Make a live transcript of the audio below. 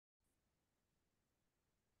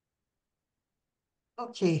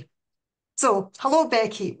Okay. So, hello,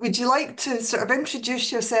 Becky. Would you like to sort of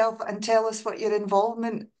introduce yourself and tell us what your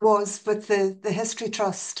involvement was with the History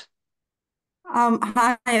Trust?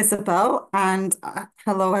 Hi, Isabel, and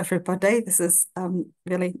hello, everybody. This is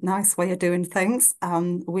really nice way of doing things.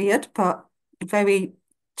 Weird, but very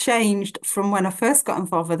changed from when I first got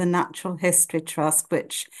involved with the Natural History Trust,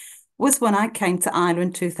 which was when I came to Ireland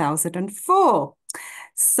in 2004.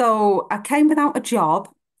 So I came without a job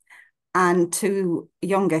and two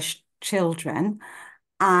youngish children,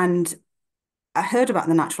 and I heard about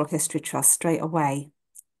the Natural History Trust straight away.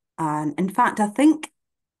 And in fact, I think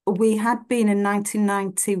we had been in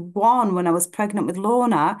 1991 when I was pregnant with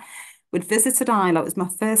Lorna. We'd visited Ireland. It was my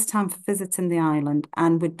first time for visiting the island,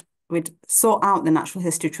 and we'd sought out the Natural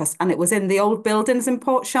History Trust, and it was in the old buildings in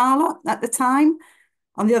Port Charlotte at the time,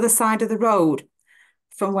 on the other side of the road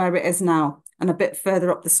from where it is now, and a bit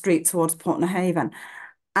further up the street towards Portnahaven.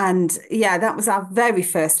 And yeah, that was our very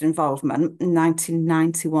first involvement in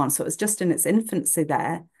 1991. So it was just in its infancy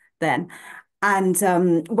there then. And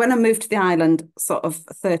when I moved to the island, sort of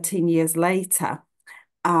 13 years later,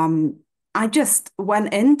 um, I just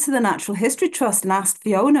went into the Natural History Trust and asked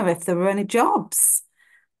Fiona if there were any jobs.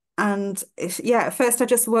 And yeah, at first I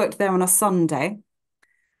just worked there on a Sunday.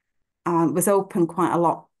 It was open quite a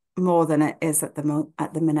lot more than it is at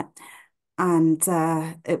the minute, and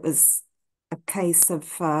it was a case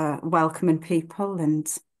of welcoming people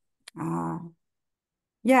and uh,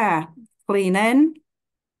 yeah, cleaning,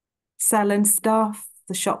 selling stuff.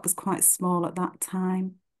 The shop was quite small at that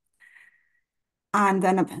time. And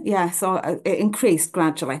then, yeah, so it increased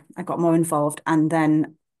gradually. I got more involved. And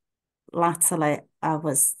then latterly, I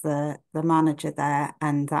was the manager there,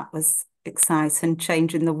 and that was exciting,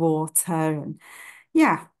 changing the water. And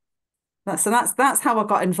yeah, that's how I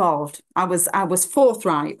got involved. I was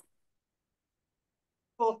forthright.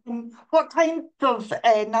 Well, what kind of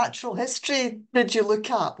natural history did you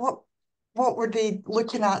look at? What were they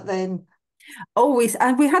looking at then? Always,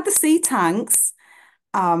 and we had the sea tanks,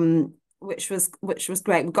 which was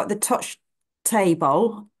great. We got the touch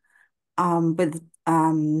table, with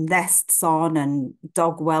nests on and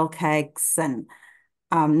dog whelk eggs and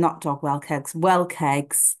not dog whelk eggs, whelk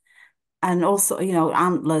eggs, and also,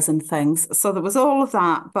 antlers and things. So there was all of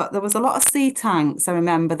that, but there was a lot of sea tanks. I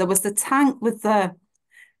remember there was the tank with the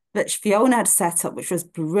that Fiona had set up, which was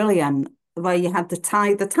brilliant, where you had the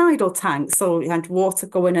tidal tank, so you had water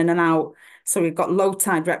going in and out. So you've got low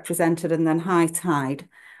tide represented and then high tide,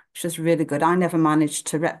 which was really good. I never managed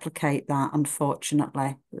to replicate that,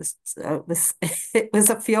 unfortunately. It was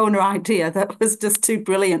a Fiona idea that was just too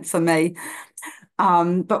brilliant for me.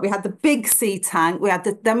 But we had the big sea tank. We got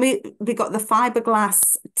the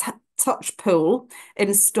fiberglass touch pool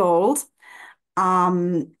installed.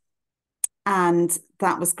 Um, and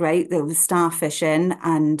that was great. There was starfish in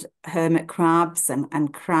and hermit crabs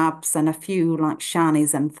and crabs and a few like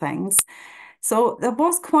shanies and things. So there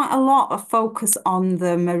was quite a lot of focus on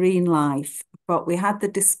the marine life, but we had the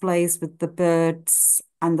displays with the birds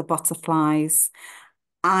and the butterflies.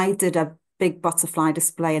 I did a big butterfly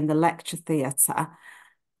display in the lecture theatre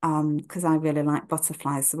because I really like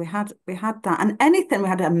butterflies. So we had that. And anything, we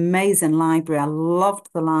had an amazing library. I loved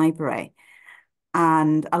the library.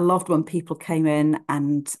 And I loved when people came in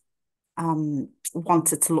and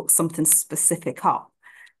wanted to look something specific up.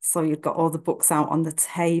 So you've got all the books out on the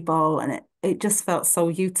table, and it just felt so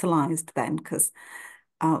utilized then because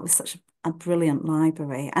it was such a brilliant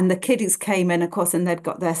library. And the kiddies came in, of course, and they'd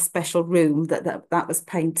got their special room that was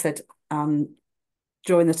painted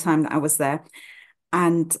during the time that I was there.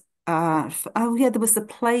 And oh yeah, there was the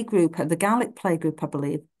play group, the Gaelic play group, I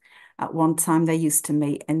believe. At one time, they used to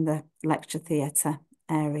meet in the lecture theatre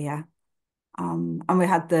area. And we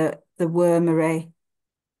had the wormery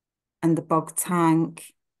and the bog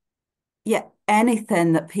tank. Yeah,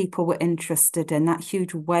 anything that people were interested in, that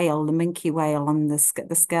huge whale, the minke whale on the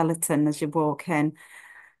skeleton as you walk in.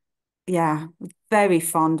 Yeah, very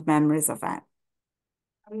fond memories of it.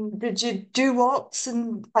 Did you do walks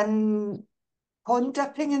and pond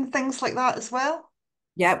dipping and things like that as well?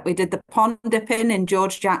 Yeah, we did the pond dipping in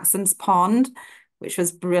George Jackson's pond, which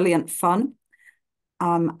was brilliant fun.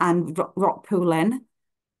 And rock pooling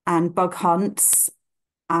and bug hunts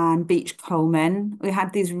and beach combing. We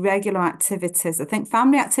had these regular activities. I think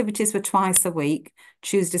family activities were twice a week,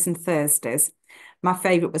 Tuesdays and Thursdays. My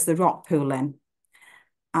favourite was the rock pooling.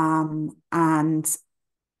 And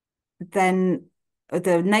then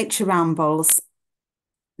the nature rambles,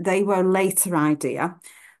 they were a later idea.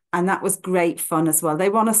 And that was great fun as well. They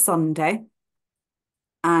were on a Sunday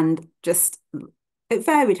and just it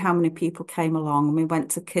varied how many people came along. We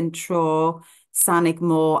went to Kintraw,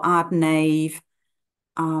 Sanigmore, Ardnave,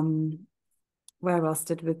 Um, where else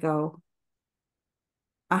did we go?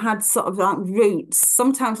 I had sort of like routes.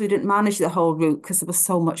 Sometimes we didn't manage the whole route because there was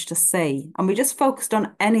so much to see, and we just focused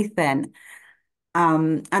on anything.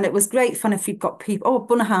 And it was great fun if you'd got people. Oh,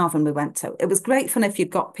 Bunnahabhain we went to. It was great fun if you'd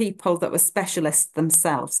got people that were specialists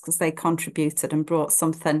themselves because they contributed and brought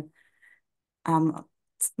something um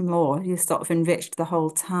more. You sort of enriched the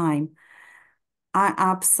whole time. I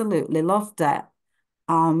absolutely loved it.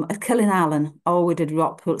 At Killinallen, oh, we did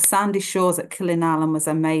rock pool. Sandy Shores at Killinallen was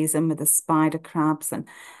amazing with the spider crabs, and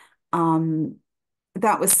um,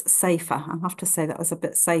 that was safer. I have to say that was a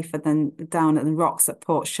bit safer than down at the rocks at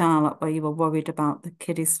Port Charlotte, where you were worried about the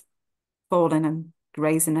kiddies falling and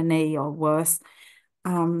grazing a knee or worse.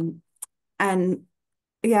 Um, and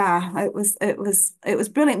yeah, it was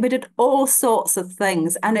brilliant. We did all sorts of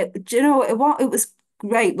things, and do you know what it was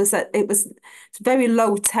great was that it's very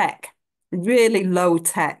low tech, really low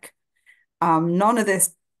tech. None of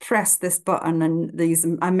this press this button and these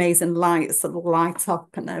amazing lights that light up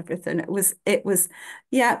and everything. It was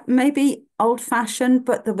yeah, maybe old fashioned,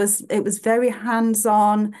 but it was very hands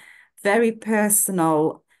on, very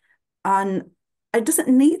personal, and it doesn't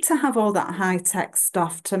need to have all that high tech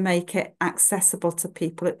stuff to make it accessible to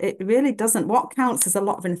people. It really doesn't. What counts is a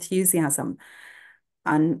lot of enthusiasm,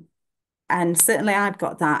 and certainly I've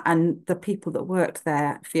got that, and the people that worked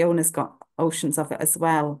there, Fiona's got oceans of it as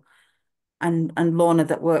well, and Lorna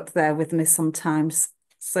that worked there with me sometimes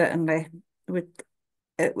certainly would.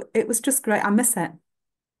 It was just great. I miss it.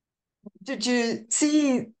 Did you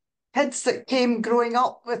see kids that came growing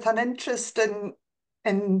up with an interest in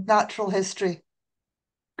natural history?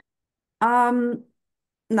 Um,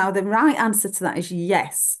 Now the right answer to that is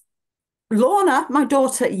yes. Lorna, my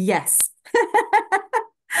daughter, yes.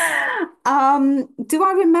 Do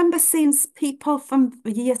I remember seeing people from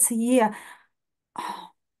year to year?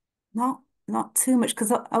 Oh, not too much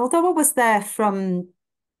because although I was there from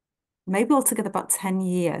maybe altogether about 10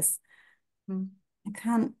 years, Mm. I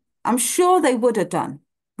can't, I'm sure they would have done.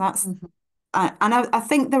 That's Mhm. and I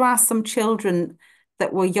think there are some children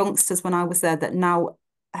that were youngsters when I was there that now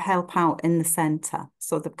help out in the centre.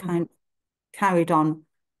 So they've kind Mhm. of carried on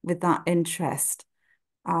with that interest.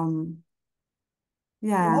 Um,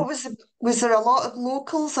 yeah. What was there a lot of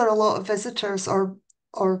locals or a lot of visitors or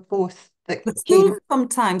both that The school came?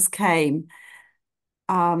 sometimes came.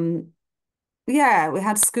 Um, yeah, we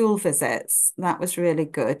had school visits. That was really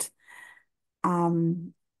good.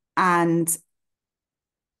 Um, and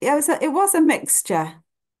yeah, it was a mixture.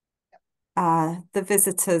 The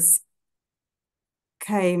visitors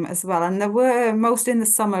came as well, and there were mostly in the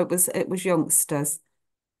summer it was youngsters,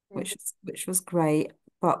 which was great.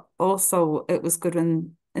 But also it was good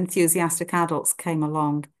when enthusiastic adults came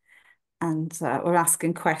along and were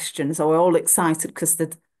asking questions or were all excited because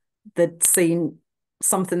they'd seen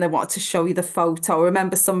something they wanted to show you the photo. I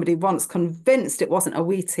remember somebody once convinced it wasn't a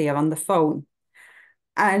wheat ear on the phone,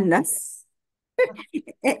 and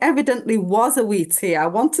it evidently was a wheat ear. I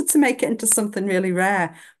wanted to make it into something really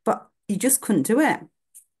rare, but you just couldn't do it.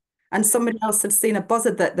 And somebody else had seen a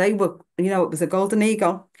buzzard that they were, it was a golden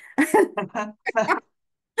eagle.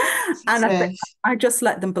 And Yes. I just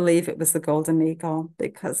let them believe it was the golden eagle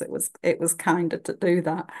because it was kinder to do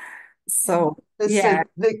that. Yeah. So It's yeah,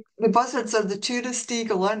 the buzzards are the tourist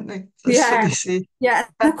eagle, aren't they? That's what yeah, they say. yeah.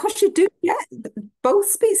 And of course you do get both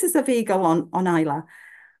species of eagle on Islay.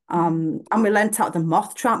 Mhm. And we lent out the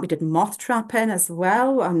moth trap. We did moth trapping as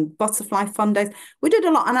well and butterfly fun days. We did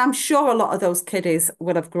a lot, and I'm sure a lot of those kiddies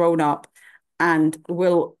will have grown up and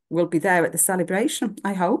will be there at the celebration,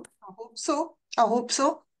 I hope. I hope so. I hope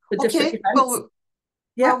so. The different Okay. events. Well,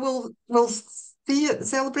 Yeah. we'll see you at the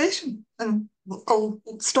celebration, and I'll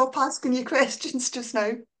stop asking you questions just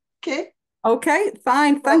now. Okay. Okay,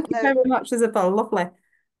 fine. Well, Thank you now, very much, Isabel. Lovely.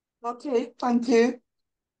 okay. Thank you.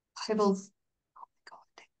 I will.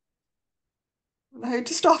 How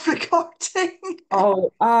to stop recording?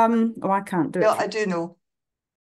 Oh, I can't do it Yeah, for I do know.